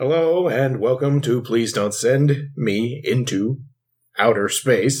Hello, and welcome to Please Don't Send Me Into Outer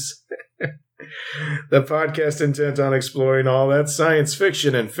Space, the podcast intent on exploring all that science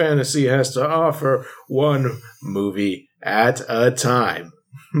fiction and fantasy has to offer, one movie at a time.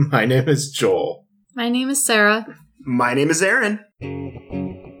 My name is Joel. My name is Sarah. My name is Aaron.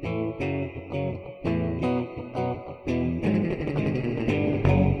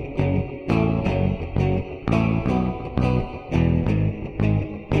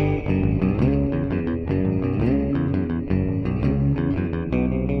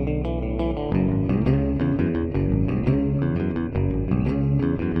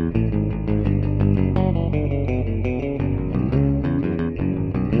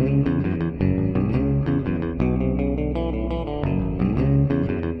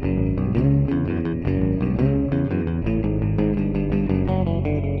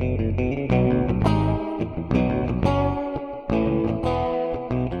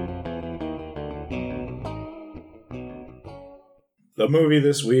 The movie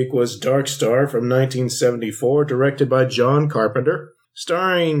this week was Dark Star from 1974, directed by John Carpenter,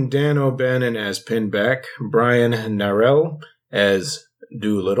 starring Dan O'Bannon as Pinback, Brian Narell as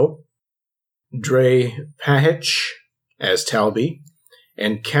Doolittle, Dre Pahich as Talby,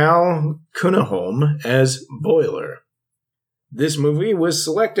 and Cal Cunningham as Boiler. This movie was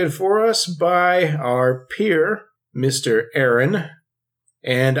selected for us by our peer, Mr. Aaron,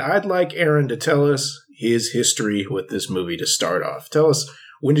 and I'd like Aaron to tell us his history with this movie to start off. Tell us,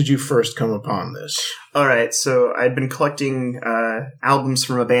 when did you first come upon this? All right, so I'd been collecting albums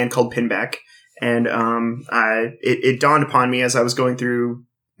from a band called Pinback, and it dawned upon me as I was going through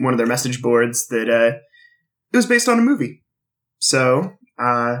one of their message boards that it was based on a movie. So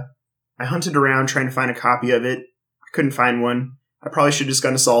I hunted around trying to find a copy of it. I couldn't find one. I probably should have just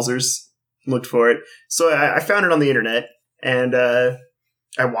gone to Salzer's, looked for it. So I found it on the internet, and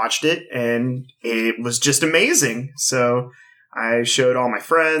I watched it, and it was just amazing. So I showed all my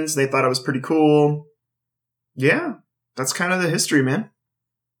friends. They thought it was pretty cool. Yeah, that's kind of the history, man.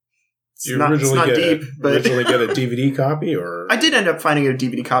 It's not deep, but originally get a DVD copy, or I did end up finding a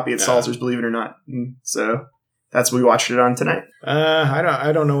DVD copy at Salzer's, believe it or not. So that's what we watched it on tonight.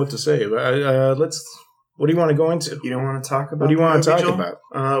 I don't know what to say. But let's. What do you want to go into? You don't want to talk about? What do you want to talk about?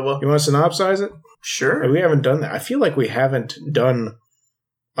 Well, you want to synopsize it? Sure. We haven't done that. I feel like we haven't done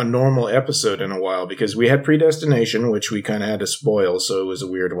a normal episode in a while, because we had Predestination, which we kind of had to spoil, so it was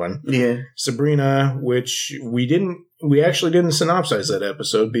a weird one. Yeah. Sabrina, which we actually didn't synopsize that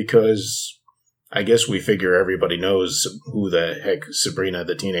episode, because I guess we figure everybody knows who the heck Sabrina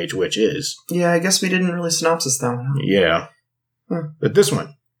the Teenage Witch is. Yeah, I guess we didn't really synopsis that one. Yeah. Huh. But this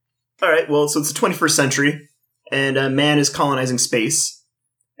one. All right, well, so it's the 21st century, and man is colonizing space.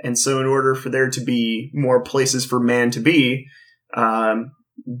 And so in order for there to be more places for man to be,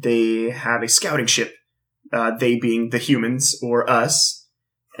 they have a scouting ship, they being the humans, or us,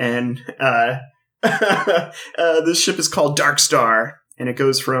 and this ship is called Dark Star, and it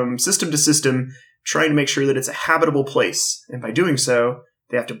goes from system to system, trying to make sure that it's a habitable place, and by doing so,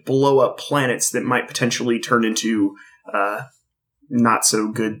 they have to blow up planets that might potentially turn into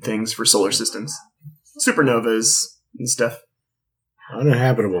not-so-good things for solar systems. Supernovas and stuff.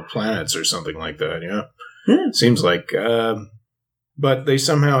 Uninhabitable planets or something like that, yeah. Yeah. Seems like... But they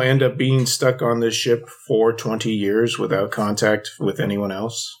somehow end up being stuck on this ship for 20 years without contact with anyone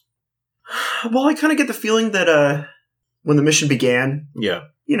else. Well, I kind of get the feeling that when the mission began, yeah,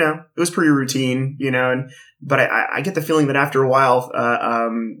 it was pretty routine, but I get the feeling that after a while,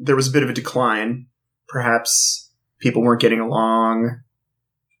 there was a bit of a decline. Perhaps people weren't getting along.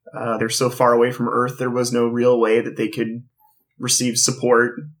 They're so far away from Earth, there was no real way that they could receive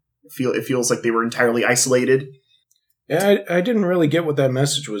support. It feels like they were entirely isolated. Yeah, I didn't really get what that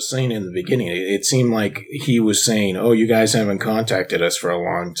message was saying in the beginning. It seemed like he was saying, oh, you guys haven't contacted us for a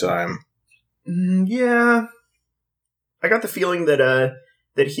long time. Yeah. I got the feeling that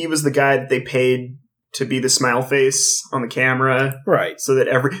he was the guy that they paid to be the smile face on the camera. Right. So that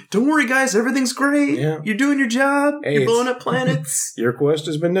don't worry, guys, everything's great. Yeah. You're doing your job. Hey, you're blowing up planets. Your quest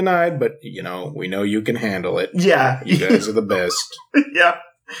has been denied, but, we know you can handle it. Yeah. You guys are the best. Yeah.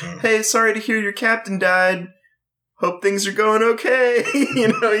 Hey, sorry to hear your captain died. Hope things are going okay.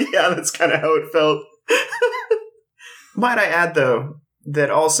 Yeah, that's kind of how it felt. Might I add, though, that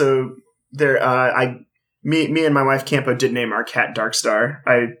also there, me and my wife Campo did name our cat Dark Star.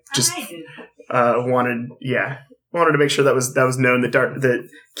 I just wanted to make sure that was known that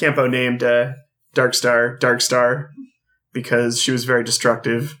Campo named Dark Star because she was very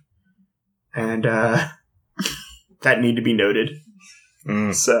destructive, and that need to be noted.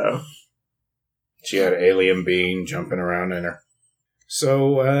 So she had an alien being jumping around in her.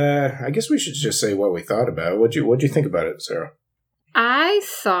 So I guess we should just say what we thought about it. What'd you think about it, Sarah? I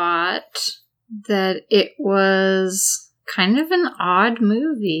thought that it was kind of an odd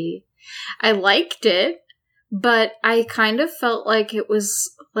movie. I liked it, but I kind of felt like it was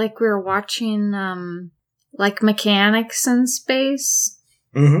like we were watching like mechanics in space.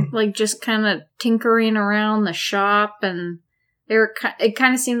 Mm-hmm. Like just kind of tinkering around the shop, and it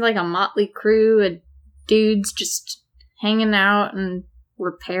kind of seemed like a motley crew of dudes just hanging out and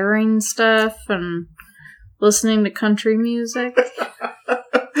repairing stuff and listening to country music.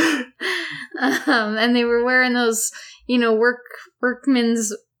 And they were wearing those,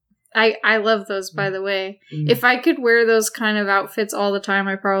 workman's. I love those, by the way. Mm. If I could wear those kind of outfits all the time,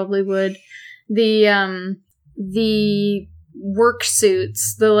 I probably would. The work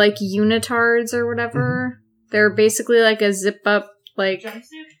suits, the like unitards or whatever. Mm-hmm. They're basically like a zip up like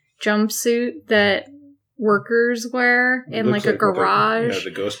jumpsuit that workers wear in like a garage.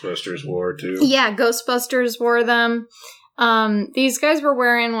 The Ghostbusters wore too. Yeah, Ghostbusters wore them. These guys were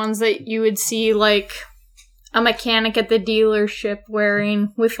wearing ones that you would see like a mechanic at the dealership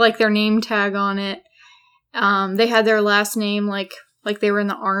wearing with like their name tag on it. They had their last name like they were in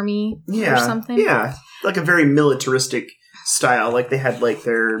the army or something. Yeah, like a very militaristic style. Like they had like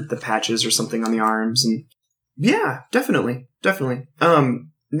the patches or something on the arms, and yeah, definitely.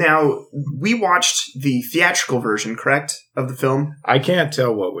 Now we watched the theatrical version, correct, of the film? I can't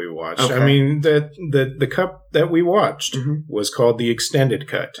tell what we watched. Okay. I mean, the cut that we watched was called the extended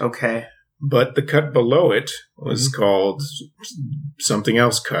cut. Okay. But the cut below it was called something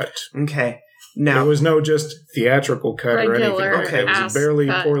else cut. Okay. Now, there was no just theatrical cut or anything like that. It was a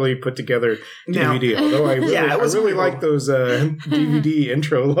barely poorly put together DVD. Although I really like those DVD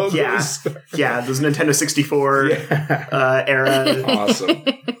intro logos. Yeah, those Nintendo 64 era awesome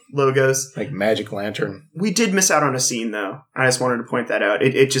logos. Like Magic Lantern. We did miss out on a scene, though. I just wanted to point that out.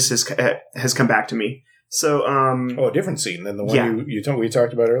 It just has come back to me. So, a different scene than the one we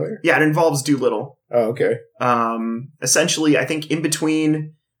talked about earlier? Yeah, it involves Doolittle. Oh, okay. Essentially, I think in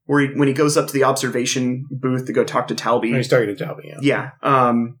between when he goes up to the observation booth to go talk to Talby. He's talking to Talby, yeah.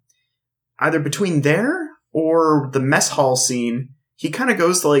 Either between there or the mess hall scene, he kind of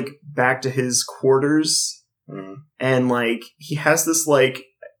goes to, like, back to his quarters. And, like, he has this, like,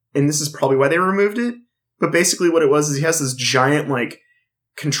 and this is probably why they removed it, but basically what it was is he has this giant, like,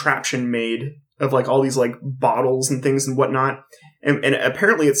 contraption made of like all these like bottles and things and whatnot. And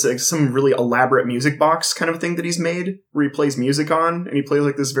apparently it's like some really elaborate music box kind of thing that he's made where he plays music on, and he plays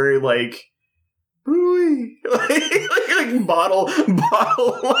like this very like like bottle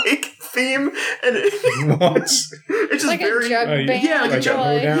like theme, and it's just like very a jug band, like a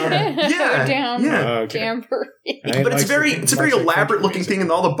down tambourine. But it's a very elaborate looking thing,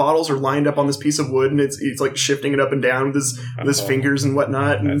 and all the bottles are lined up on this piece of wood, and it's like shifting it up and down with his fingers and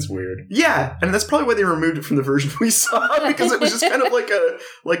whatnot. And that's weird. Yeah, and that's probably why they removed it from the version we saw, because it was just kind of like a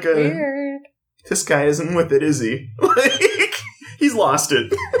weird. This guy isn't with it, is he? Like he's lost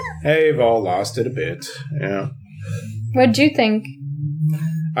it. Hey, we've all lost it a bit. Yeah. What'd you think?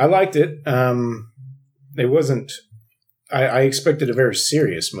 I liked it. It wasn't. I expected a very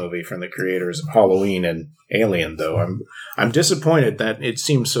serious movie from the creators of Halloween and Alien, though. I'm disappointed that it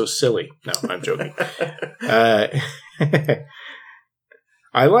seems so silly. No, I'm joking.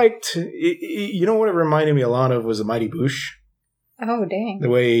 I liked. You know what it reminded me a lot of was The Mighty Boosh. Oh, dang. The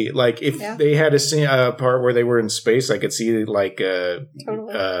way, like, if they had a part where they were in space, I could see, like,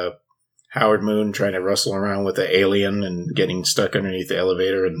 totally. Howard Moon trying to wrestle around with the alien and getting stuck underneath the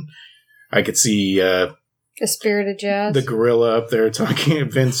elevator, and I could see the Spirit of Jazz, the gorilla up there talking,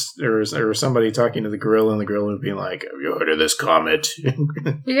 Vince or somebody talking to the gorilla, and the gorilla being like, "Have you heard of this comet?"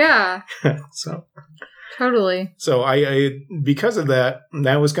 Yeah. So totally. So I because of that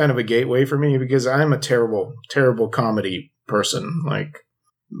was kind of a gateway for me, because I'm a terrible, terrible comedy person. Like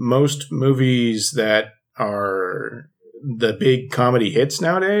most movies that are the big comedy hits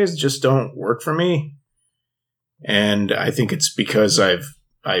nowadays just don't work for me. And I think it's because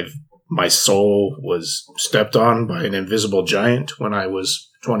my soul was stepped on by an invisible giant when I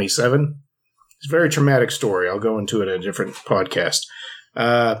was 27. It's a very traumatic story. I'll go into it in a different podcast.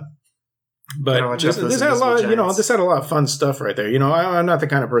 But this had a lot, this had a lot of fun stuff right there. I'm not the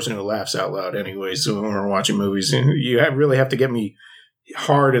kind of person who laughs out loud anyway. So when we're watching movies, you really have to get me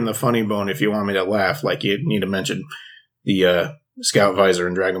hard in the funny bone if you want me to laugh. Like you need to mention the Scout Visor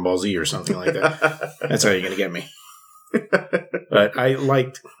in Dragon Ball Z or something like that. That's how you're going to get me. But I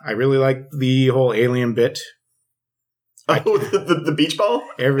really liked the whole alien bit. Oh, the beach ball?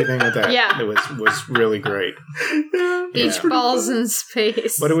 Everything with that. Yeah. It was really great. Beach Yeah. balls in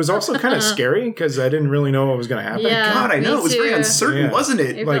space. But it was also kind of scary because I didn't really know what was going to happen. Yeah. God, I know. me It was very too. uncertain, Yeah. wasn't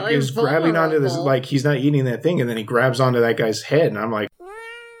it? It Like, felt he was grabbing onto this, vulnerable. like, he's not eating that thing, and then he grabs onto that guy's head, and I'm like,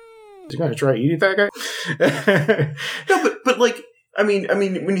 is he going to try to eat that guy? No, but like, I mean,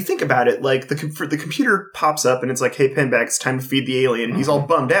 when you think about it, like the computer pops up and it's like, "Hey, Pinback, it's time to feed the alien," and he's all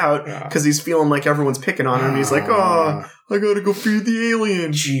bummed out Yeah. because he's feeling like everyone's picking on him. And he's like, "Oh, I gotta go feed the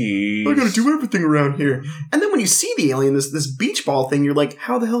alien. Jeez. I gotta do everything around here." And then when you see the alien, this beach ball thing, you're like,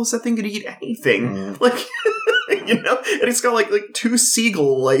 "How the hell is that thing gonna eat anything?" Mm. Like, you know, and it's got like two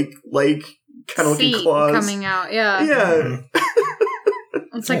seagull like kind of looking feet claws coming out. Yeah. Yeah.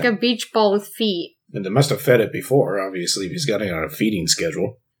 It's like a beach ball with feet. And they must have fed it before, obviously, if he's got it on a feeding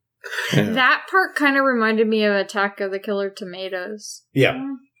schedule. Yeah. That part kind of reminded me of Attack of the Killer Tomatoes. Yeah,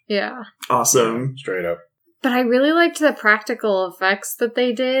 Yeah. Awesome. straight up. But I really liked the practical effects that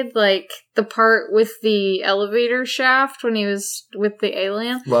they did. Like the part with the elevator shaft when he was with the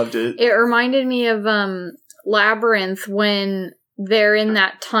alien. Loved it. It reminded me of Labyrinth when they're in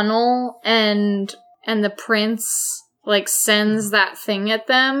that tunnel and the prince like sends that thing at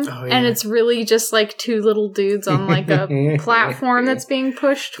them, Oh, yeah. and it's really just like two little dudes on like a platform that's being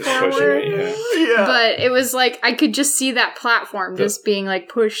pushed Just pushing forward. it, Yeah. But it was like I could just see that platform just being like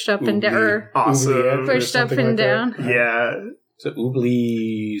pushed up and down, or Awesome. Oubliette or pushed up something and like down. that. Yeah. So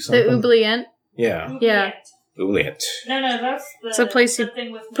Oubli The something? oubliette. Yeah, Yeah. Oubliette. No, that's the. It's a place you the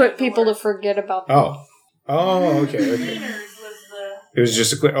thing with Put people to Metaphor. forget about. Oh, okay. Cleaners was the. It was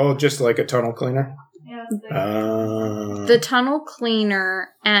just just like a tunnel cleaner. Yeah, the The tunnel cleaner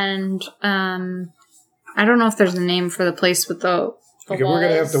and I don't know if there's a name for the place with the Okay, we're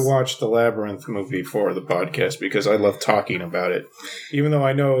gonna have to walls. watch the Labyrinth movie for the podcast because I love talking about it. Even though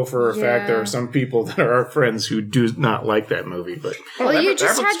I know for a fact there Yeah. are some people that are our friends who do not like that movie, but Well, you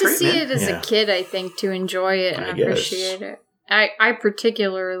just had to see it. it as Yeah. a kid, I think, to enjoy it and I guess. appreciate it. I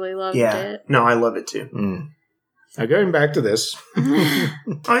particularly loved Yeah. it. No, I love it too. Now going back to this. Oh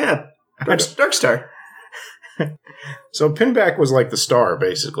yeah. Dark Star. So Pinback was like the star,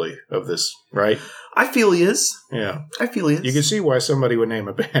 basically, of this, right? I feel he is. Yeah. I feel he is. You can see why somebody would name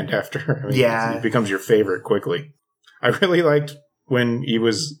a band after her. I mean, Yeah. It becomes your favorite quickly. I really liked when he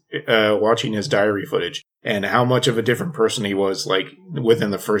was watching his diary footage and how much of a different person he was, like, within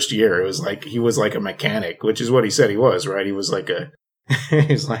the first year. It was like, he was like a mechanic, which is what he said he was, right? He was like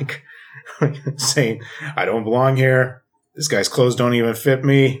he's like saying, I don't belong here. This guy's clothes don't even fit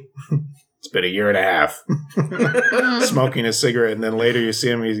me. It's been a year and a half. Smoking a cigarette, and then later you see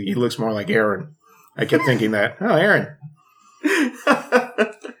him, he looks more like Aaron. I kept thinking that. Oh, Aaron.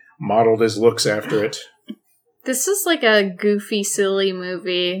 Modeled his looks after it. This is like a goofy, silly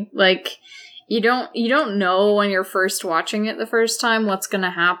movie. Like you don't know when you're first watching it the first time what's going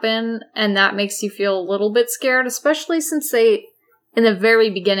to happen, and that makes you feel a little bit scared, especially since they in the very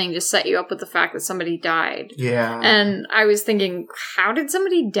beginning just set you up with the fact that somebody died. Yeah. And I was thinking, how did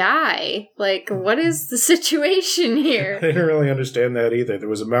somebody die? Like, what is the situation I here? didn't really understand that either. There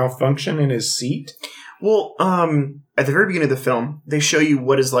was a malfunction in his seat. Well, at the very beginning of the film, they show you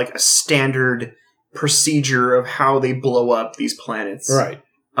what is like a standard procedure of how they blow up these planets. Right.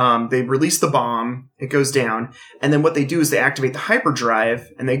 They release the bomb, it goes down, and then what they do is they activate the hyperdrive,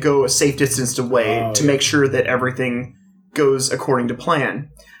 and they go a safe distance away to make sure that everything goes according to plan.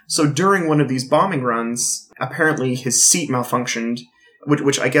 So during one of these bombing runs, apparently his seat malfunctioned,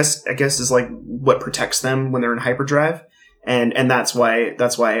 which I guess is like what protects them when they're in hyperdrive, and that's why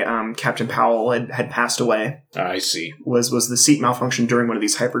Captain Powell had passed away. I see. Was the seat malfunction during one of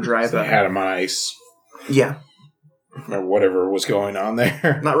these hyperdrive? They had him on ice. Yeah, Or whatever was going on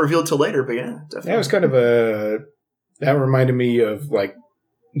there. not revealed till later, but yeah, definitely. That was kind of that reminded me of like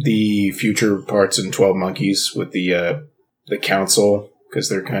the future parts in 12 Monkeys with the council, because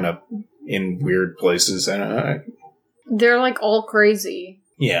they're kind of in weird places. And They're like all crazy.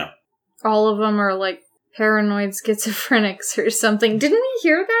 yeah. All of them are like paranoid schizophrenics or something. Didn't we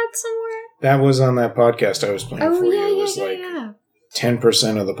hear that somewhere? That was on that podcast I was playing Oh, for yeah, you. It yeah, was yeah, like yeah.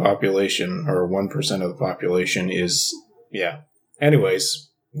 10% of the population or 1% of the population is, yeah. Anyways,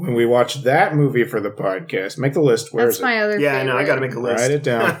 when we watch that movie for the podcast, make the list. Where That's is it? my other Yeah, I favorite. know. I got to make a list. Write it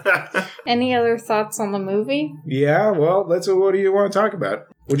down. Any other thoughts on the movie? Yeah, well, what do you want to talk about?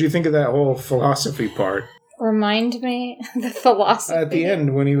 What do you think of that whole philosophy part? Remind me the philosophy. At the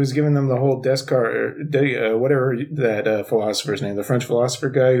end, when he was giving them the whole Descartes, whatever that philosopher's name, the French philosopher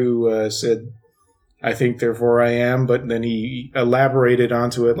guy who said, I think, therefore I am, but then he elaborated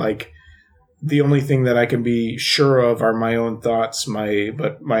onto it like the only thing that I can be sure of are my own thoughts,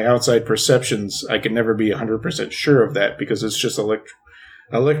 but my outside perceptions, I can never be 100% sure of that because it's just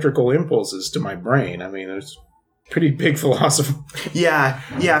electrical impulses to my brain. I mean, it's pretty big philosophy. Yeah.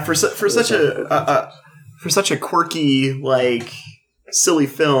 For such a quirky, like, silly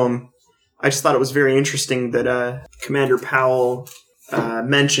film, I just thought it was very interesting that Commander Powell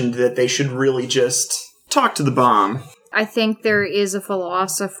mentioned that they should really just talk to the bomb. I think there is a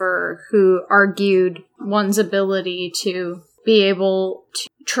philosopher who argued one's ability to be able to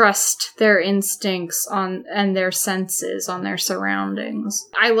trust their instincts and their senses on their surroundings.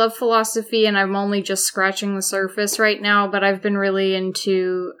 I love philosophy, and I'm only just scratching the surface right now, but I've been really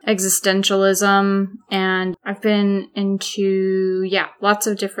into existentialism, and I've been into, lots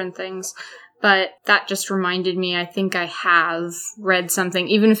of different things. But that just reminded me, I think I have read something,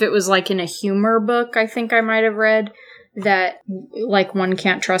 even if it was like in a humor book, I think I might have read, that, like, one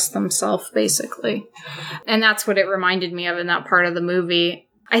can't trust themselves, basically. And that's what it reminded me of in that part of the movie.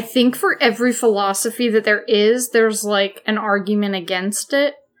 I think for every philosophy that there's, like, an argument against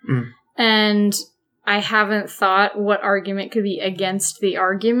it. Mm. And I haven't thought what argument could be against the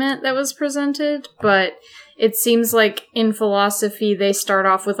argument that was presented, but it seems like in philosophy they start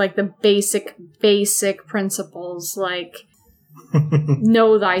off with, like, the basic principles, like,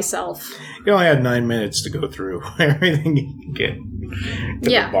 know thyself. You only had 9 minutes to go through everything you can get to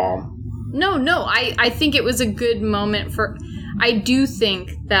the bomb. No, I think it was a good moment for... I do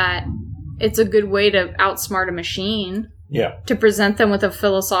think that it's a good way to outsmart a machine. Yeah. To present them with a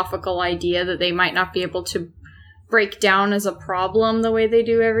philosophical idea that they might not be able to break down as a problem the way they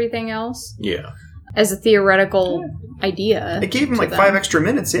do everything else. Yeah. As a theoretical idea. It gave him like 5 extra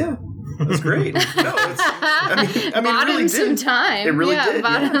minutes, yeah. That's great. I mean, bought it really him did. some time. It really did.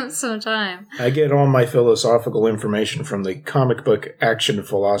 Bought him some time. I get all my philosophical information from the comic book Action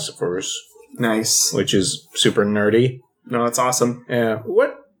Philosophers. Nice. Which is super nerdy. No, that's awesome. Yeah.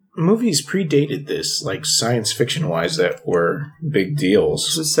 What movies predated this, like science fiction-wise, that were big deals?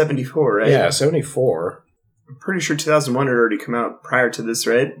 This was 74, right? Yeah, 74. I'm pretty sure 2001 had already come out prior to this,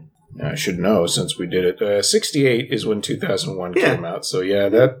 right? I should know since we did it. 68 is when 2001 came out. So yeah,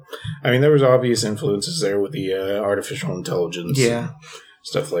 there was obvious influences there with the artificial intelligence. Yeah.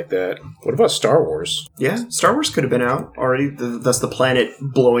 Stuff like that. What about Star Wars? Yeah, Star Wars could have been out already. That's the planet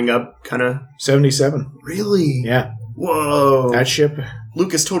blowing up, kind of. 77. Really? Yeah. Whoa. That ship.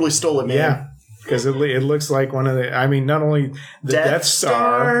 Lucas totally stole it, man. Yeah. Because it looks like one of the... I mean, not only the Death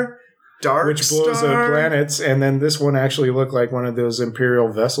Star... which blows up planets, and then this one actually looked like one of those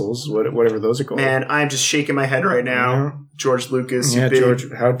Imperial vessels, whatever those are called. Man, I'm just shaking my head right now. Yeah. George Lucas. Yeah, George,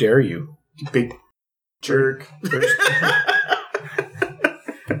 how dare you? You big jerk.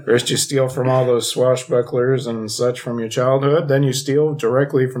 First you steal from all those swashbucklers and such from your childhood, then you steal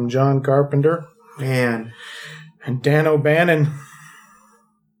directly from John Carpenter. Man. And Dan O'Bannon.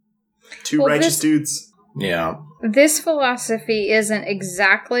 Two righteous dudes. Yeah. This philosophy isn't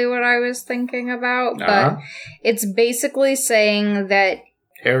exactly what I was thinking about, but it's basically saying that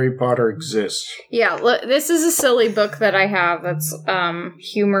Harry Potter exists. Yeah, look, this is a silly book that I have that's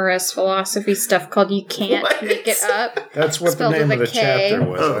humorous philosophy stuff called You Can't Make It Up. That's what the name of the chapter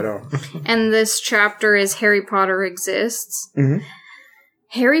was. I don't. And this chapter is Harry Potter Exists. Mm-hmm.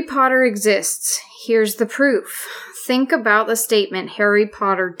 Harry Potter exists. Here's the proof. Think about the statement Harry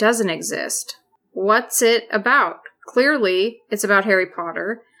Potter doesn't exist. What's it about? Clearly, it's about Harry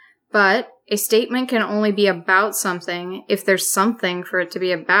Potter, but a statement can only be about something if there's something for it to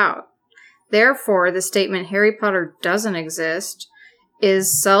be about. Therefore, the statement Harry Potter doesn't exist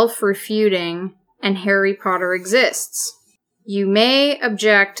is self-refuting and Harry Potter exists. You may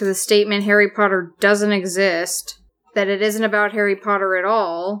object to the statement Harry Potter doesn't exist, that it isn't about Harry Potter at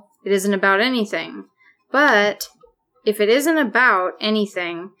all, it isn't about anything. But if it isn't about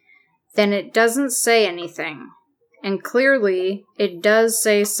anything, then it doesn't say anything. And clearly, it does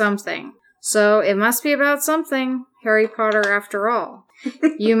say something. So it must be about something, Harry Potter after all.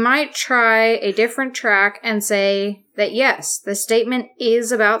 You might try a different track and say that yes, the statement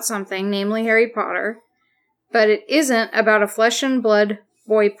is about something, namely Harry Potter, but it isn't about a flesh and blood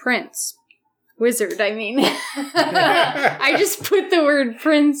boy prince. Wizard, I mean. I just put the word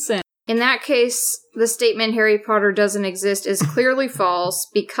prince in. In that case, the statement Harry Potter doesn't exist is clearly false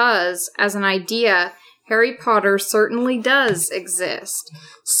because, as an idea, Harry Potter certainly does exist.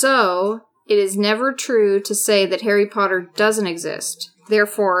 So, it is never true to say that Harry Potter doesn't exist.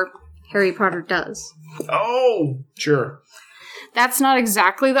 Therefore, Harry Potter does. Oh! Sure. That's not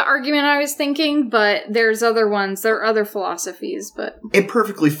exactly the argument I was thinking, but there's other ones. There are other philosophies, but... It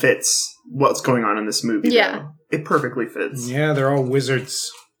perfectly fits what's going on in this movie. Yeah. Though. It perfectly fits. Yeah, they're all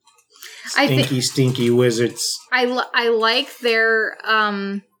wizards. Stinky wizards. I like they're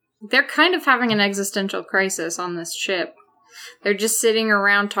kind of having an existential crisis on this ship. They're just sitting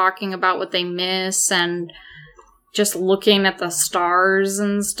around talking about what they miss and just looking at the stars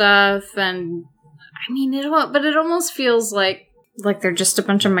and stuff. And I mean, it almost feels like they're just a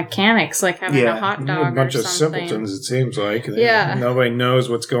bunch of mechanics, like having a hot dog A bunch or of something. simpletons, it seems like. Yeah. Nobody knows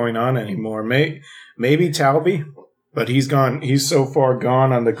what's going on anymore. Maybe Talby, but he's so far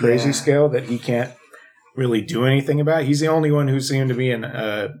gone on the crazy scale that he can't really do anything about it. He's the only one who seemed to be an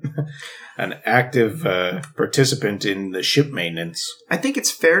active participant in the ship maintenance. I think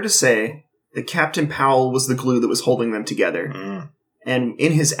it's fair to say that Captain Powell was the glue that was holding them together. Mm. And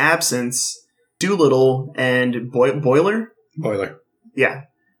in his absence, Doolittle and Boiler? Yeah.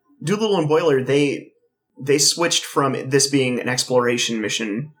 Doolittle and Boiler, they switched from this being an exploration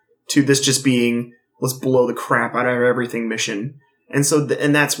mission to this just being, let's blow the crap out of everything mission. And so,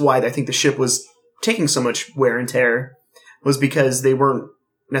 and that's why I think the ship was taking so much wear and tear, was because they weren't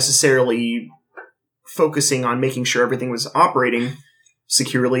necessarily focusing on making sure everything was operating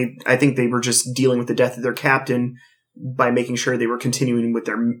securely. I think they were just dealing with the death of their captain by making sure they were continuing with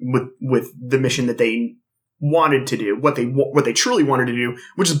with the mission that they wanted to do, what they truly wanted to do,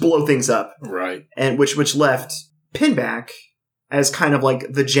 which is blow things up. Right. And which left Pinback as kind of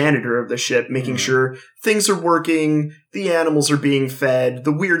like the janitor of the ship, making sure things are working, the animals are being fed,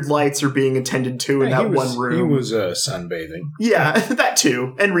 the weird lights are being attended to in that one room. He was sunbathing. Yeah, that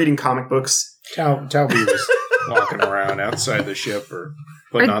too. And reading comic books. Talby was walking around outside the ship or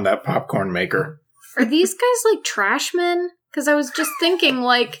putting on that popcorn maker. Are these guys like trash men? Because I was just thinking,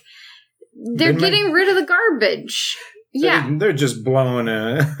 like, they're getting rid of the garbage. Yeah. They're just blowing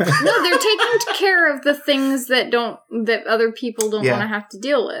No, they're taking care of the things that other people don't want to have to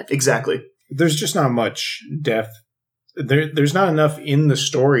deal with. Exactly. There's just not much depth. There's not enough in the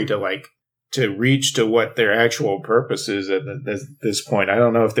story to reach to what their actual purpose is at this point. I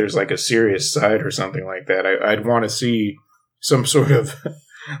don't know if there's like a serious side or something like that. I'd want to see some sort of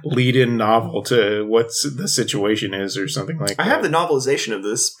lead-in novel to what the situation is or something like that. I have the novelization of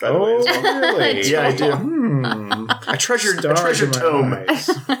this, by the way. As well. Really? Yeah, I do. I treasure tome.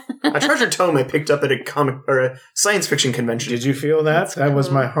 A treasure tome I picked up at a comic or a science fiction convention. Did you feel that? That's That was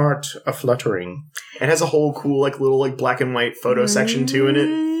cool. my heart a-fluttering. It has a whole cool, like, little, like, black and white photo section, too, in it.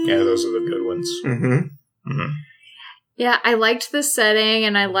 Yeah, those are the good ones. Mm-hmm. Mm-hmm. Yeah, I liked the setting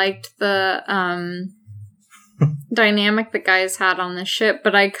and I liked the dynamic the guys had on the ship,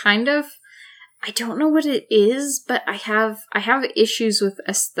 but I don't know what it is, but I have issues with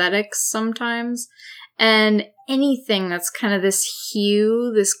aesthetics sometimes. And anything that's kind of this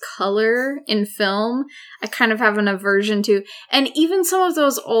hue, this color in film, I kind of have an aversion to. And even some of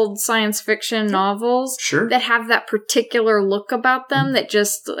those old science fiction novels Sure. that have that particular look about them that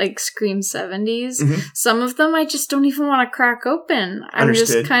just like scream 70s. Mhm. Some of them I just don't even want to crack open. I'm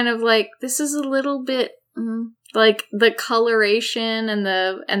Understood. just kind of like, this is a little bit like the coloration and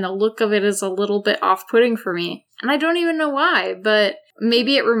the look of it is a little bit off-putting for me. And I don't even know why, but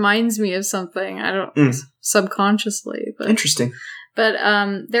maybe it reminds me of something. I don't subconsciously, but Interesting. But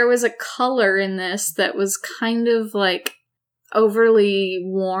there was a color in this that was kind of like overly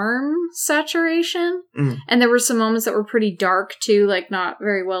warm saturation. And there were some moments that were pretty dark too, like not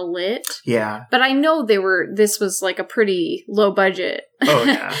very well lit. Yeah. But I know this was like a pretty low budget Oh,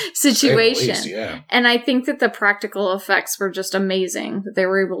 yeah. situation. At least, yeah. And I think that the practical effects were just amazing that they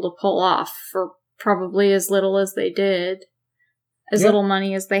were able to pull off for probably as little as they did, as little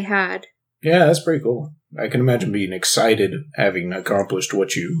money as they had. Yeah, that's pretty cool. I can imagine being excited having accomplished what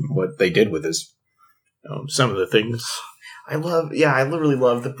they did with this. Some of the things. I literally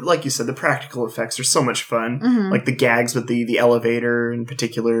love like you said, the practical effects are so much fun. Mhm. Like the gags with the elevator in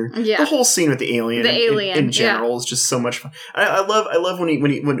particular. Yeah. The whole scene with the alien. In general is just so much fun. I love when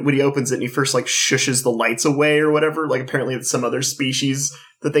he opens it and he first like shushes the lights away or whatever. Like apparently it's some other species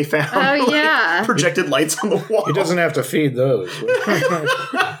that they found. Oh, like, yeah. projected lights on the wall. He doesn't have to feed those.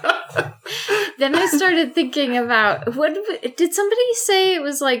 Then I started thinking about, did somebody say it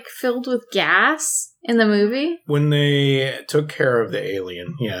was like filled with gas in the movie? When they took care of the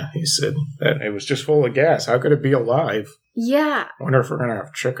alien, yeah, he said that it was just full of gas. How could it be alive? Yeah. I wonder if we're going to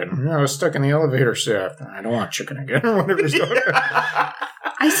have chicken. I was stuck in the elevator shaft. I don't want chicken again. Whatever's going on.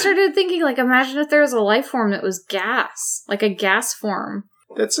 I started thinking, like, imagine if there was a life form that was gas, like a gas form.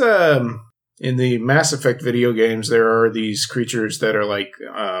 That's in the Mass Effect video games, there are these creatures that are like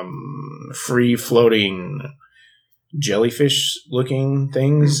free floating jellyfish looking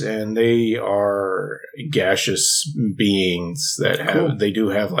things, and they are gaseous beings that they do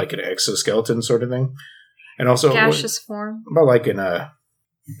have like an exoskeleton sort of thing. And also Gaseous form. but like in a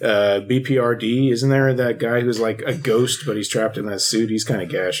BPRD, isn't there that guy who's like a ghost, but he's trapped in that suit? He's kind of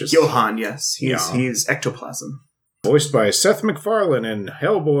gaseous. Johan, yes. Yeah. He's ectoplasm. Voiced by Seth MacFarlane and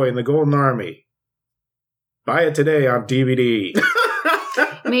Hellboy in the Golden Army. Buy it today on DVD.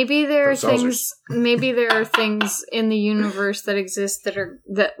 Maybe there are From Salzers. things. Maybe there are things in the universe that exist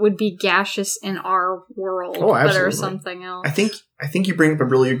that would be gaseous in our world, Oh, but are absolutely. something else. I think you bring up a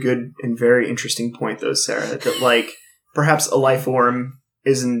really good and very interesting point, though, Sarah. That like perhaps a life form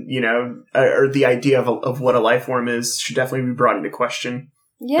isn't, or the idea of what a life form is should definitely be brought into question.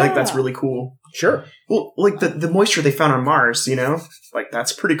 yeah, I think that's really cool. Sure. Well, like the moisture they found on Mars, like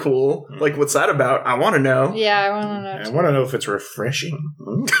that's pretty cool. Like, what's that about? I want to know. Yeah, I want to know. I too. want to know if it's refreshing.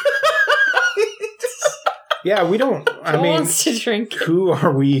 Yeah, we don't. I Who mean, wants to drink it? who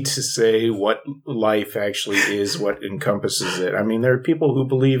are we to say what life actually is, what encompasses it? I mean, there are people who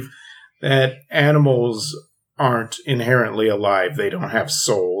believe that animals aren't inherently alive. They don't have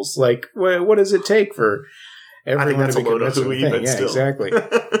souls. Like, what does it take for everyone I think that's to a load of become hooey, thing? but Yeah, still. exactly.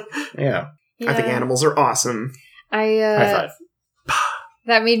 Yeah. I think Yeah. animals are awesome. High five.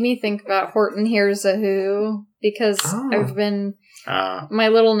 That made me think about Horton Hears a Who, because Oh. I've been... my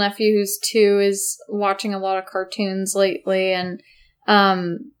little nephew, who's 2, is watching a lot of cartoons lately, and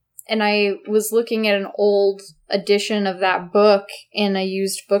I was looking at an old edition of that book in a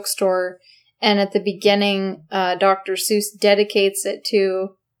used bookstore, and at the beginning, Dr. Seuss dedicates it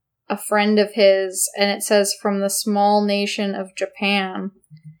to a friend of his, and it says, "From the small nation of Japan."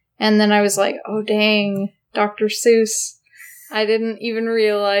 And then I was like, oh dang, Dr. Seuss. I didn't even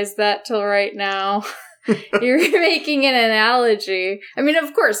realize that till right now. You're making an analogy. I mean,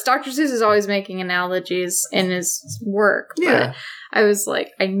 of course, Dr. Seuss is always making analogies in his work. Yeah. But I was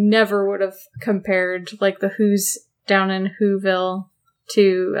like, I never would have compared, like, the Who's down in Whoville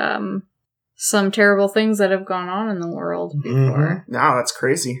to some terrible things that have gone on in the world before. No, that's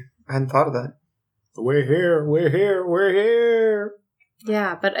crazy. I hadn't thought of that. We're here. We're here. We're here.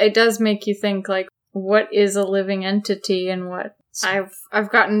 Yeah, but it does make you think, like, what is a living entity, and what... I've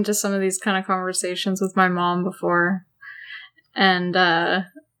gotten into some of these kind of conversations with my mom before, and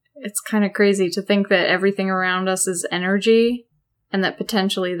it's kind of crazy to think that everything around us is energy, and that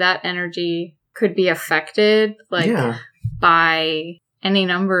potentially that energy could be affected, like, Yeah. by any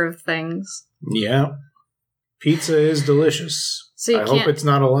number of things. Yeah. Pizza is delicious. So you I hope can't- it's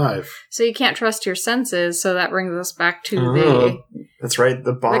not alive. So you can't trust your senses, so that brings us back to Oh, that's right.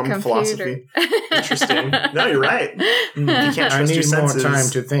 The the bomb computer. philosophy. Interesting. No, you're right. You can't I trust need your more senses. time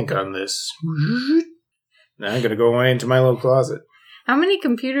to think on this. Now I'm going to go away into my little closet. How many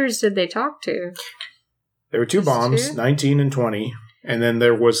computers did they talk to? There were 2 Just bombs, 2? 19 and 20. And then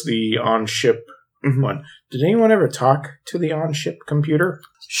there was the on-ship Mhm. one. Did anyone ever talk to the on-ship computer?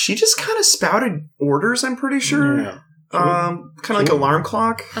 She just kind of spouted orders, I'm pretty sure. Yeah. Kind of like alarm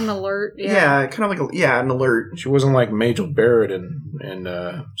clock. An alert? Yeah, kind of like an alert. She wasn't like Majel Barrett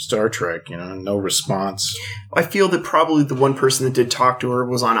in Star Trek, no response. I feel that probably the one person that did talk to her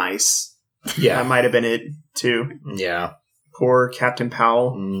was on ice. That might have been it too. Yeah. Poor Captain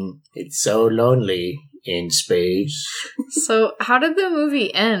Powell. It's so lonely in space. So, how did the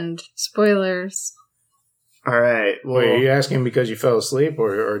movie end? Spoilers. All right. Well, Wait, are you asking because you fell asleep,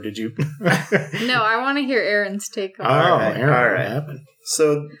 or did you? No, I want to hear Aaron's take on it. Oh, right, Aaron, all what right. happened?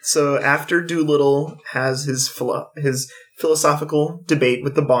 So after Doolittle has his philosophical debate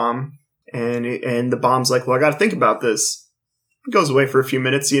with the bomb, and the bomb's like, well, I got to think about this. Goes away for a few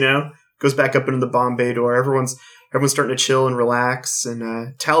minutes, goes back up into the bomb bay door. Everyone's starting to chill and relax,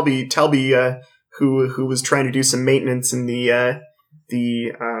 and Talby, who was trying to do some maintenance in the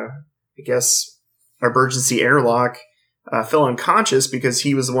I guess emergency airlock, fell unconscious because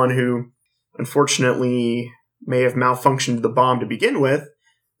he was the one who unfortunately may have malfunctioned the bomb to begin with.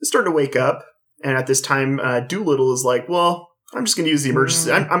 Is starting to wake up, and at this time, Doolittle is like, well, I'm just going to use the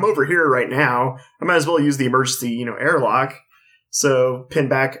emergency. I'm over here right now. I might as well use the emergency, airlock. So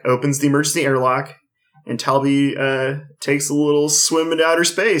Pinback opens the emergency airlock, and Talby takes a little swim into outer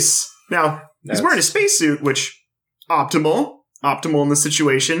space. Now, he's wearing a spacesuit, which optimal in the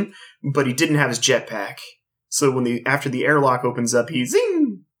situation, but he didn't have his jetpack. So after the airlock opens up, he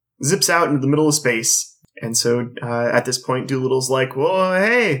zips out into the middle of space. And so at this point, Doolittle's like, well,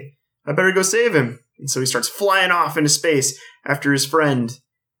 hey, I better go save him. And so he starts flying off into space after his friend.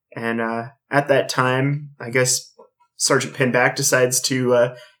 And at that time, I guess Sergeant Pinback decides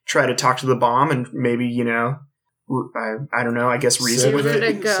to try to talk to the bomb and maybe, I don't know, I guess reason with Give it. it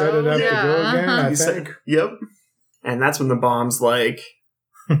a go. Set it up to Yeah, go again, I He said- think. Yep. And that's when the bomb's like,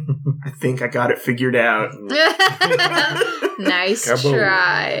 I think I got it figured out. Nice Kaboom.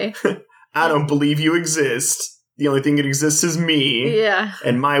 try. I don't believe you exist. The only thing that exists is me. Yeah.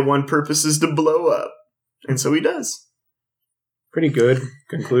 And my one purpose is to blow up. And so he does. Pretty good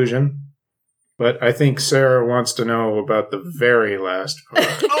conclusion. But I think Sarah wants to know about the very last part.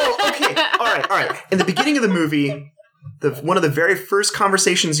 Oh, okay. All right. In the beginning of the movie, one of the very first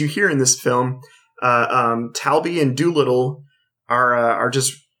conversations you hear in this film, Talby and Doolittle are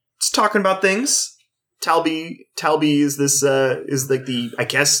just talking about things. Talby is this is like the, I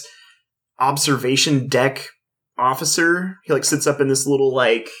guess, observation deck officer. He like sits up in this little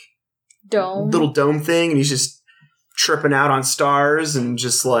dome thing, and he's just tripping out on stars and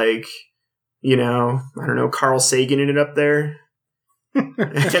just like, you know, I don't know, Carl Sagan in it up there. Yeah.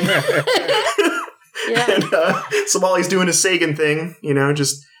 And so while he's doing his Sagan thing, you know,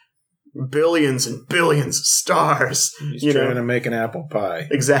 just billions and billions of stars. He's trying to make an apple pie.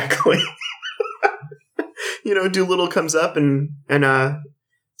 Exactly. You know, Doolittle comes up and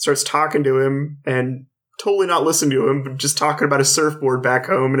starts talking to him and totally not listening to him, but just talking about his surfboard back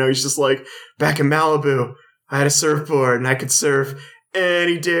home. And he's just like, back in Malibu, I had a surfboard and I could surf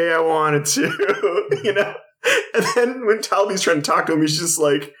any day I wanted to, you know? And then when Talby's trying to talk to him, he's just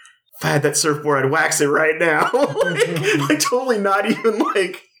like, if I had that surfboard, I'd wax it right now. like totally not even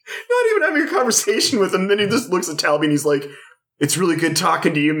having a conversation with him. Then he just looks at Talby and he's like, it's really good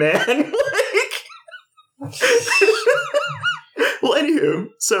talking to you, man. Well, anywho,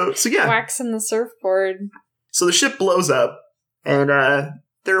 so yeah. Waxing the surfboard. So the ship blows up, and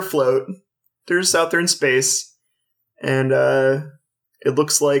they're afloat. They're just out there in space, and it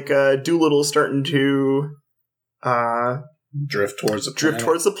looks like Doolittle's starting to drift towards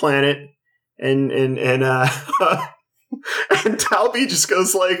the planet, and and Talby just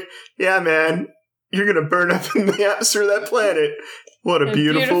goes like, "Yeah, man, you're gonna burn up in the atmosphere of that planet. What a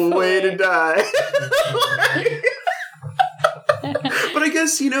beautiful way to die." But I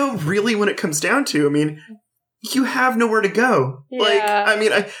guess, you know, really when it comes down to, I mean, you have nowhere to go. Yeah. Like, I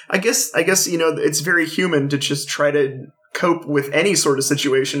mean, I guess, you know, it's very human to just try to cope with any sort of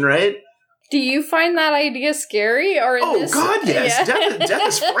situation, right? Do you find that idea scary? Or God, yes. Yeah. Death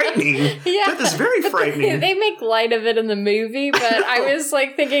is frightening. Yeah. Death is very frightening. They make light of it in the movie, but I was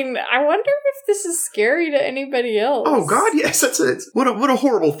like thinking, I wonder if this is scary to anybody else. Oh God, yes. That's it. What a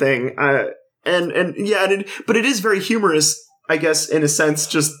horrible thing. But it is very humorous, I guess, in a sense.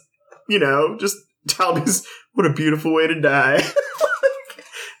 Just, you know, just Talby's, what a beautiful way to die.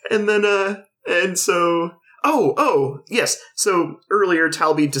 And then, and so. Oh, yes. So earlier,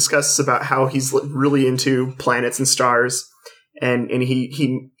 Talby discusses about how he's really into planets and stars, and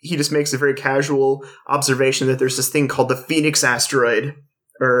he just makes a very casual observation that there's this thing called the Phoenix asteroid,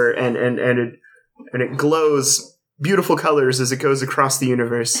 and it glows beautiful colors as it goes across the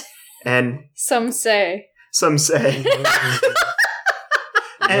universe. And some say,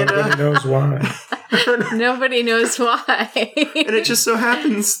 and nobody knows why. Nobody knows why. And it just so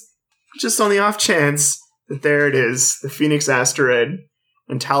happens, just on the off chance, that there it is, the Phoenix asteroid,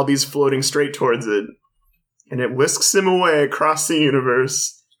 and Talby's floating straight towards it, and it whisks him away across the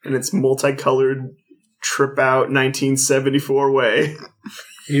universe in its multicolored trip out 1974 way.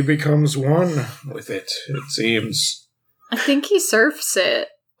 He becomes one with it seems. I think he surfs it.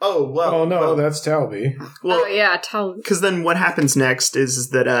 Oh, well. Oh, no, well, that's Talby. Well, oh, yeah, Talby. Because then what happens next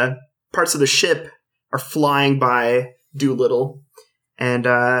is that parts of the ship are flying by Doolittle, and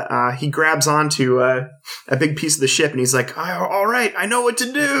he grabs onto a big piece of the ship, and he's like, all right, I know what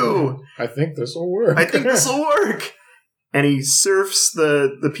to do. I think this will work. And he surfs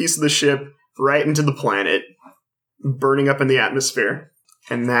the piece of the ship right into the planet, burning up in the atmosphere.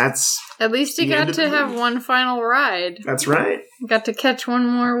 And that's... At least he got to have one final ride. That's right. Got to catch one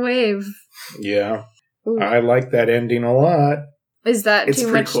more wave. Yeah. Ooh. I like that ending a lot. Is that It's too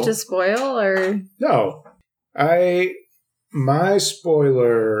pretty much cool. to spoil, or...? No. My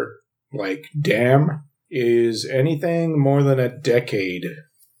spoiler, damn, is anything more than a decade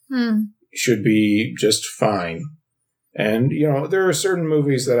should be just fine. And, you know, there are certain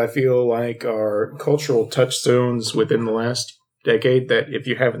movies that I feel like are cultural touchstones within the last decade that if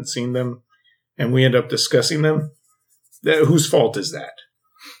you haven't seen them and we end up discussing them, whose fault is that?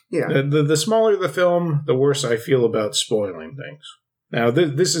 Yeah. The smaller the film, the worse I feel about spoiling things. Now,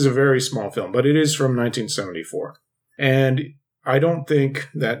 this is a very small film, but it is from 1974. And I don't think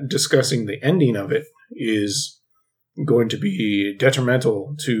that discussing the ending of it is going to be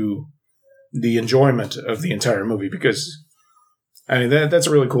detrimental to the enjoyment of the entire movie, because, I mean, that's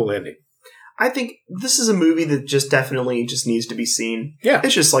a really cool ending. I think this is a movie that just definitely just needs to be seen. Yeah.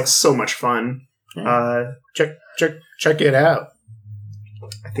 It's just, so much fun. Check it out.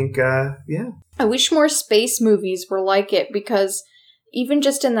 I think, yeah. I wish more space movies were like it, because even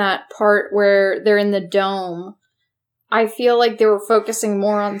just in that part where they're in the dome, I feel like they were focusing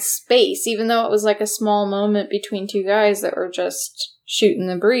more on space, even though it was like a small moment between two guys that were just shooting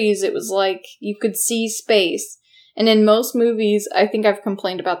the breeze. It was like you could see space. And in most movies, I think I've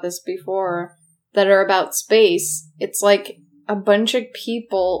complained about this before, that are about space, it's like a bunch of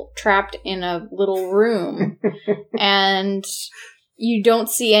people trapped in a little room and you don't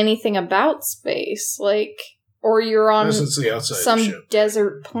see anything about space, like, or you're on This is the outside some ship.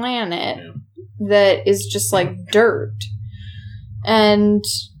 desert planet that is just like dirt. And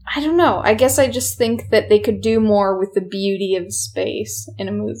I don't know, I guess I just think that they could do more with the beauty of space in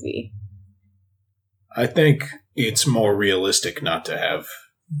a movie. I think it's more realistic not to have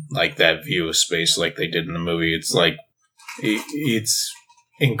like that view of space like they did in the movie. It's like it's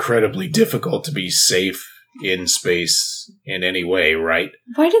incredibly difficult to be safe in space in any way, right?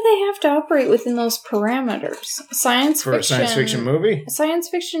 Why do they have to operate within those parameters? For a science fiction movie? Science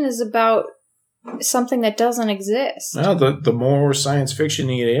fiction is about something that doesn't exist. Well, the more science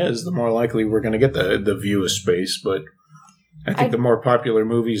fiction-y it is, the more likely we're going to get the view of space. But I think the more popular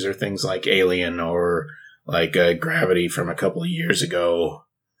movies are things like Alien or like Gravity from a couple of years ago,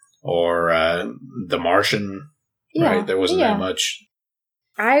 or The Martian. Yeah, right? There wasn't that much.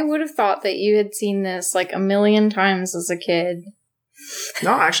 I would have thought that you had seen this like a million times as a kid.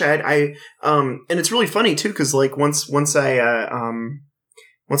 No, actually, I and it's really funny too, because like once I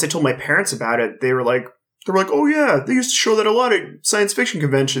told my parents about it, they were like, oh yeah, they used to show that a lot at science fiction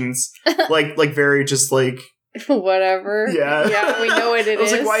conventions, like very just like whatever. Yeah, we know what it is. I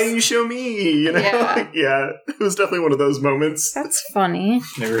was like, why didn't you show me? You know, Yeah. It was definitely one of those moments. That's funny.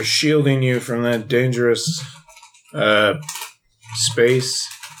 They were shielding you from that dangerous space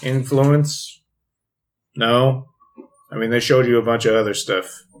influence. No? I mean, they showed you a bunch of other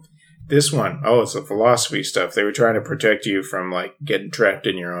stuff. This one, it's the philosophy stuff. They were trying to protect you from, like, getting trapped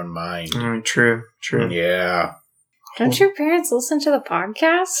in your own mind. True. Yeah. Don't your parents listen to the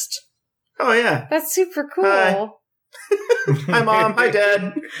podcast? Oh, yeah. That's super cool. Hi. Hi, Mom. Hi,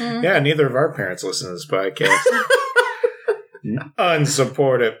 Dad. Yeah, neither of our parents listen to this podcast.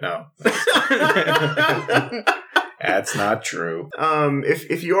 Unsupportive. No. That's not true.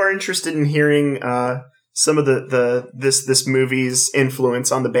 If you are interested in hearing some of this movie's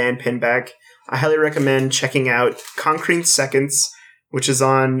influence on the band Pinback, I highly recommend checking out Concrete Seconds, which is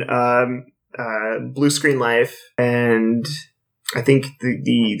on Blue Screen Life, and I think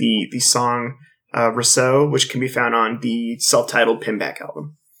the song Rousseau, which can be found on the self-titled Pinback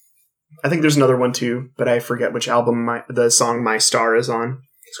album. I think there's another one too, but I forget which album the song My Star is on.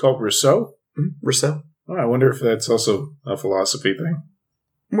 It's called Rousseau? Rousseau. Oh, I wonder if that's also a philosophy thing.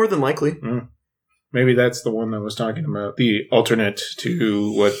 More than likely. Maybe that's the one that was talking about the alternate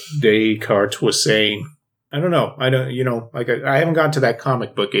to what Descartes was saying. I don't know. I haven't gotten to that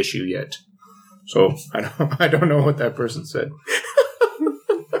comic book issue yet, so I don't know what that person said.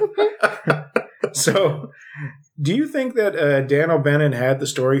 So, do you think that Dan O'Bannon had the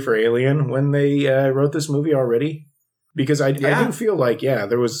story for Alien when they wrote this movie already? Because I do feel like,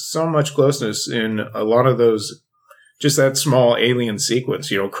 there was so much closeness in a lot of those, just that small alien sequence,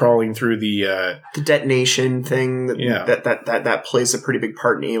 crawling through the detonation thing that plays a pretty big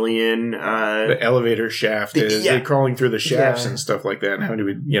part in Alien. The elevator shaft crawling through the shafts and stuff like that. And how do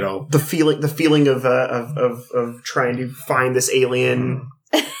we, the feeling of trying to find this alien,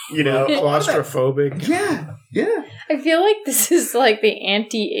 claustrophobic. Yeah. I feel like this is like the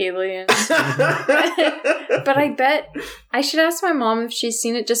anti-alien. But I bet I should ask my mom if she's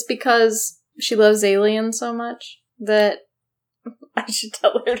seen it, just because she loves Alien so much that I should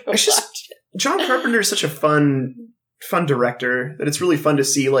tell her to watch it. John Carpenter is such a fun director that it's really fun to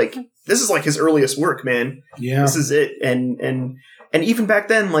see. Like, this is like his earliest work, man. Yeah, this is it. And even back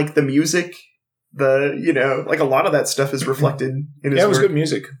then, like the music, like a lot of that stuff is reflected in his work. Yeah, it was good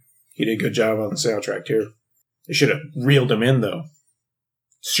music. He did a good job on the soundtrack too. They should have reeled him in, though.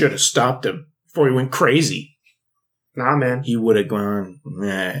 Should have stopped him before he went crazy. Nah, man. He would have gone,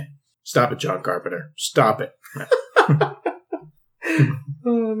 nah. Stop it, John Carpenter. Stop it.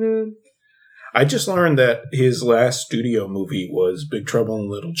 Oh, man. I just learned that his last studio movie was Big Trouble in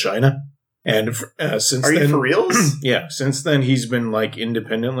Little China. And since Are then... you for reals? Yeah. Since then, he's been, like,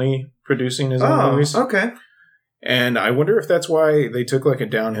 independently producing his own movies. Okay. And I wonder if that's why they took like a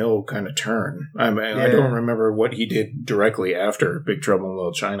downhill kind of turn. I mean, I don't remember what he did directly after Big Trouble in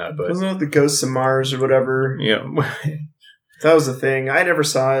Little China, but wasn't it the Ghosts of Mars or whatever? Yeah, that was the thing. I never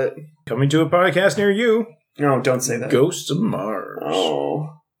saw it. Coming to a podcast near you. No, don't say that. Ghosts of Mars.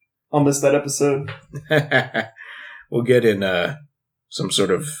 Oh, I'll miss that episode. We'll get in some sort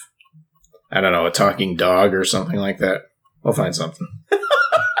of, I don't know, a talking dog or something like that. We'll find something.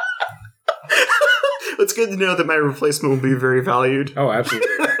 it's good to know that my replacement will be very valued. Oh, absolutely.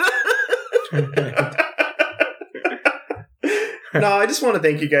 No, I just want to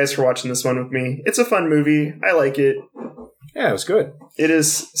thank you guys for watching this one with me. It's a fun movie. I like it. Yeah, it was good. It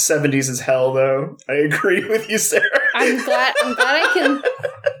is 70s as hell, though. I agree with you, Sarah. I'm glad I can.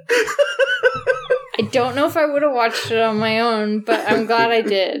 I don't know if I would have watched it on my own, but I'm glad I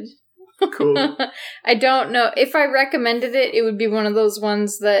did. Cool. I don't know. If I recommended it, it would be one of those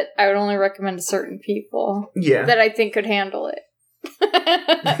ones that I would only recommend to certain people Yeah. that I think could handle it.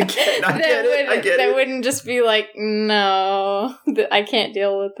 I get it. That wouldn't just be like, no, I can't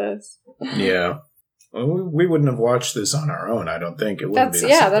deal with this. Yeah. Well, we wouldn't have watched this on our own, I don't think. It wouldn't That's be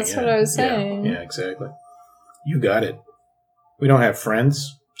that's what I was saying. Yeah, exactly. You got it. We don't have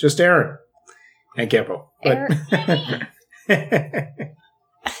friends, just Aaron and Kempo.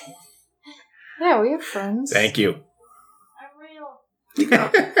 Yeah, we have friends. Thank you. I'm real.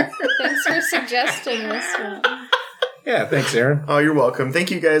 Thanks for suggesting this one. Yeah, thanks, Aaron. Oh, you're welcome. Thank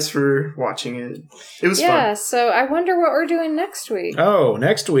you guys for watching it. It was Yeah, fun. so I wonder what we're doing next week. Oh,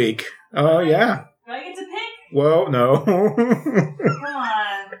 next week. Oh, yeah. Do I get to pick? Well, no. Come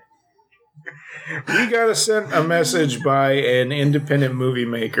on. We got sent a message by an independent movie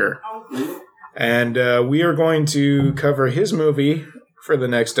maker. And we are going to cover his movie for the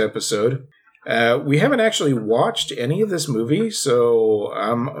next episode. We haven't actually watched any of this movie, so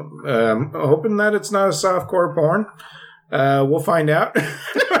I'm hoping that it's not a softcore porn. We'll find out.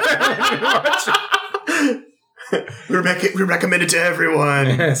 We recommend it to everyone.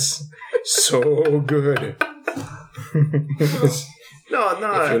 Yes. So good. No,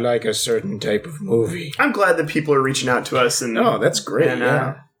 If you like a certain type of movie. I'm glad that people are reaching out to us. And Oh, that's great. And,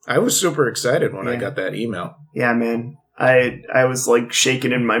 yeah. I was super excited when I yeah. got that email. yeah, man. I was like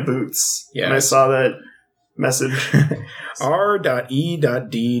shaking in my boots when I Yes. saw that message.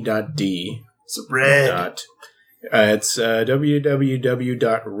 R.E.D.D. It's red. It's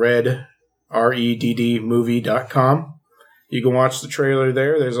www.reddmovie.com. You can watch the trailer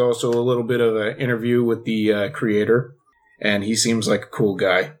there. There's also a little bit of an interview with the creator, and he seems like a cool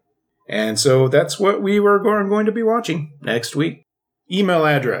guy. And so that's what we were going to be watching next week. Email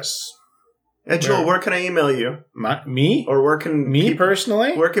address. Hey, Joel, where can I email you? Me? Or where can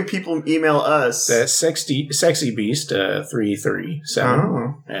Personally? Where can people email us? That's Sexy Beast 337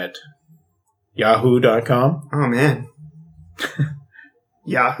 Oh. at yahoo.com. Oh, man.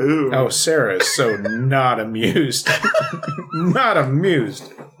 Yahoo. Oh, Sarah is so not amused. Not amused.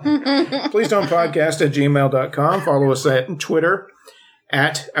 Please don't podcast at gmail.com. Follow us at Twitter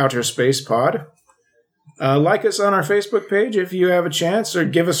at Outer Space Pod. Like us on our Facebook page if you have a chance, or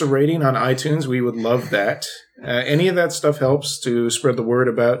give us a rating on iTunes. We would love that. Any of that stuff helps to spread the word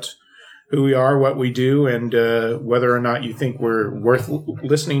about who we are, what we do, and whether or not you think we're worth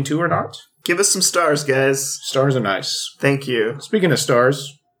listening to or not. Give us some stars, guys. Stars are nice. Thank you. Speaking of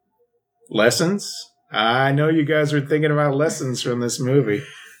stars, lessons. I know you guys are thinking about lessons from this movie.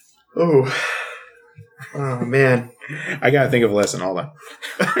 Oh, man. I gotta think of a lesson. Hold on.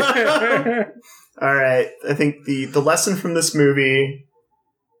 All right. I think the lesson from this movie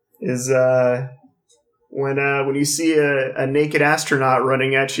is when you see a naked astronaut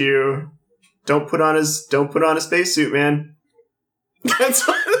running at you, don't put on a spacesuit, man. That's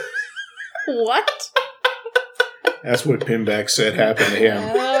What? That's what Pinback said happened to him.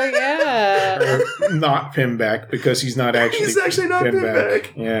 Oh, yeah. Or not Pinback, because he's not actually. He's actually not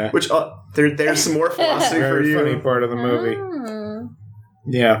Pinback. Yeah. Which there's some more philosophy for Very you. funny part of the movie. Oh.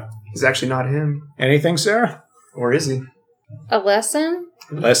 Yeah. He's actually not him, Anything, Sarah? or is he? A lesson?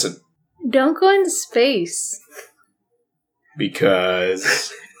 Lesson. Don't go into space.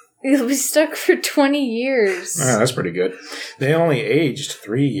 Because. You'll be stuck for 20 years. Oh, that's pretty good. They only aged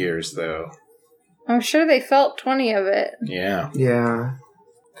 3 years, though. I'm sure they felt 20 of it. Yeah. Yeah,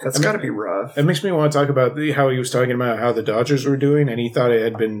 that's got to be rough. It makes me want to talk about how he was talking about how the Dodgers were doing, and he thought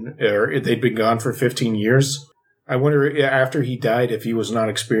they'd been gone for 15 years. I wonder, after he died, if he was not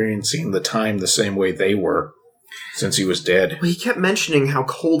experiencing the time the same way they were, since he was dead. Well, he kept mentioning how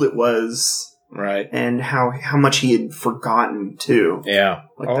cold it was, Right. and how much he had forgotten too. Yeah.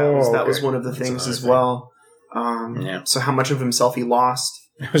 Like that was okay. one of the That's things another as thing. well. Yeah. So how much of himself he lost.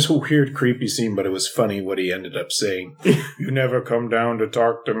 It was a weird, creepy scene, but it was funny what he ended up saying. You never come down to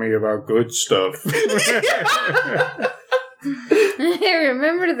talk to me about good stuff. Hey,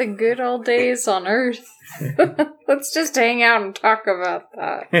 remember the good old days on Earth? Let's just hang out and talk about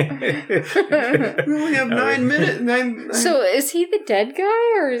that. We only have 9 minutes. So, is he the dead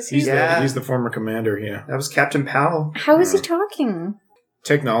guy, or is he... He's the former commander, yeah. That was Captain Powell. How is he talking?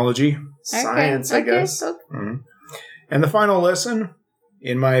 Technology. Science, I guess. Okay. Mhm. And the final lesson,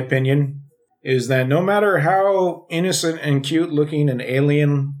 in my opinion, is that no matter how innocent and cute looking an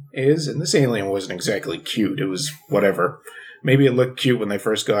alien is, and this alien wasn't exactly cute, it was whatever. Maybe it looked cute when they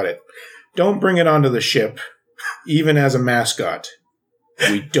first got it. Don't bring it onto the ship, even as a mascot.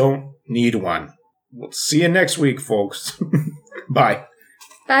 We don't need one. We'll see you next week, folks. Bye.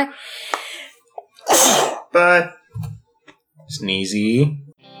 Bye. Bye. Sneezy.